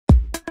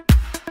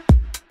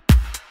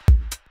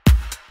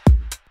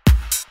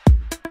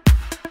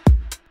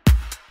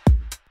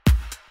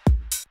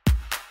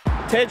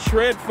Ted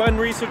Schredd,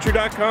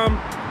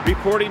 funresearcher.com,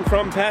 reporting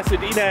from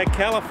Pasadena,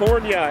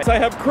 California. I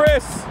have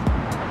Chris.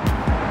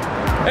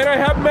 And I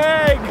have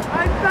Meg.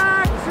 I'm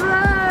back,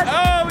 Schredd!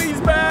 Oh,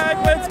 he's back.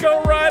 Let's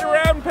go ride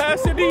around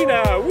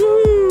Pasadena.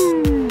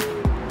 Woo!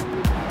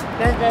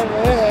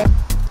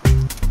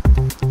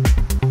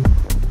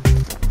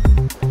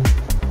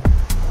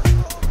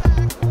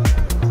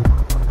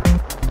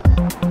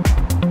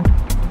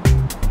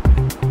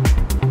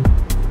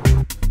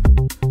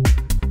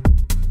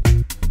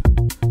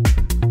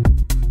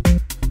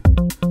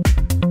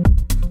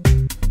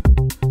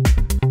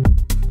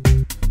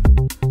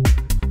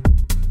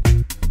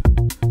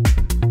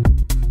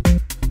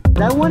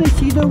 I want to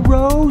see the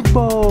Rose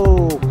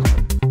Bowl.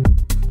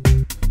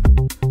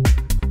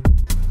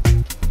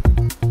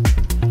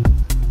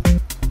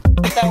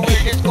 I thought we were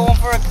just going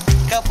for a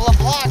couple of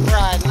block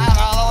rides, not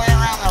all the way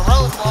around the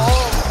Rose Bowl.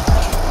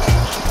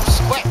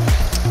 Squick.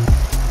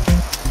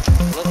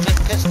 A little bit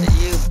pissed at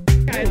you.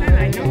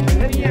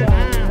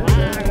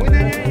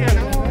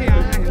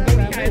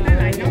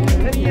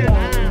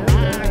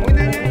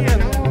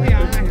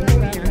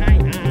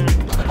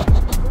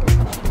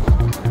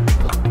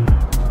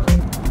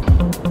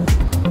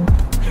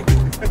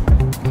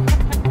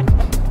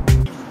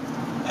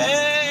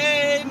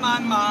 Hey,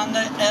 I'm on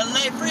the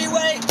LA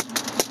freeway.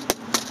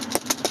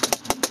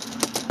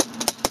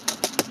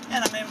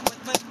 And I'm in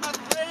with my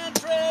friend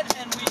Schredd,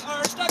 and we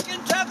are stuck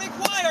in traffic.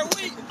 Why are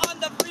we on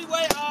the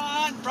freeway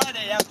on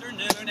Friday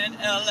afternoon in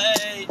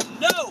LA?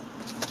 No!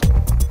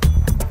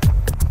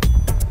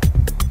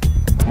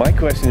 My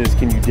question is,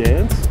 can you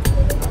dance?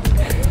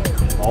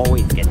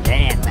 Always can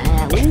dance,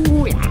 man.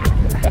 Ooh, yeah.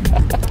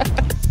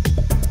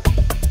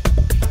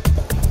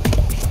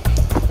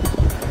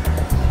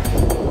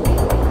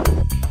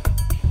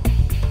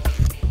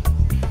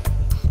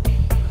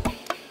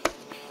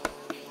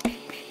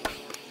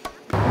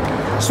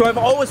 So I've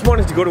always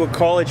wanted to go to a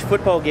college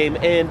football game,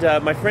 and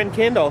my friend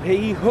Kendall,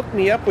 he hooked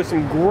me up with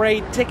some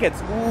great tickets.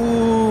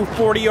 Ooh,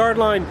 40-yard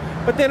line.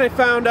 But then I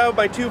found out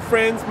my two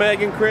friends,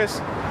 Meg and Chris,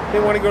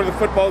 they want to go to the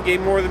football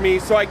game more than me,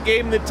 so I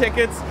gave them the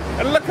tickets,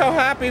 and look how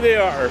happy they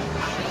are.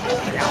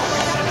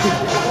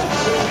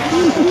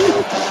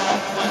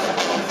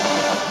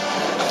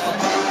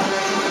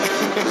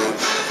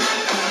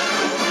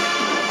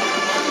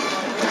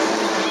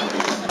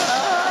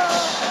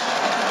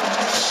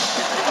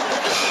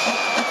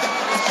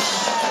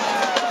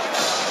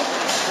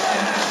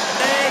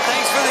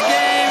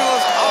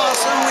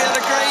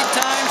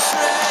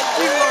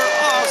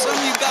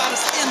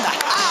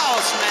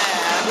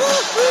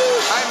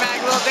 Alright,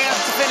 Mag, a little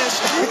dance to finish.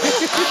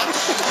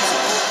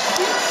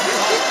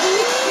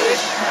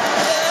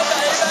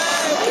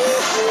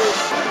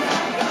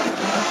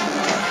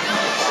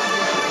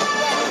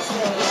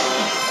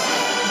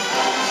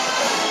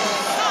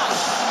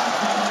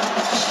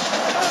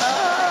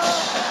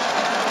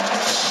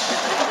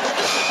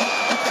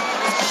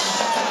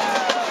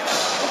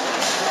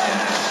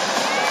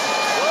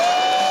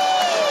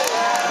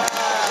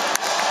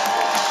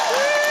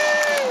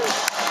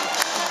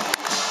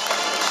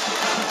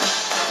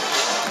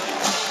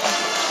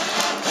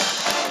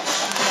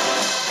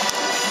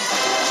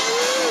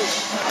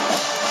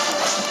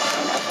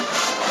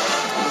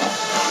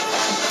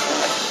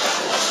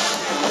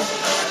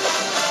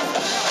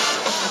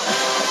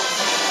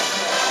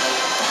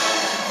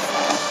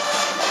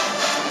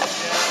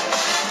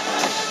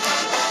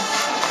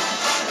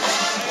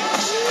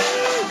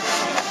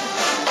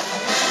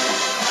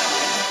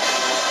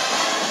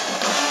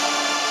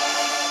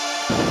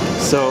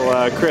 So,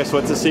 Chris,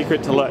 what's the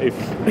secret to life?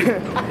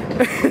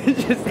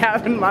 Just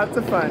having lots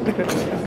of fun.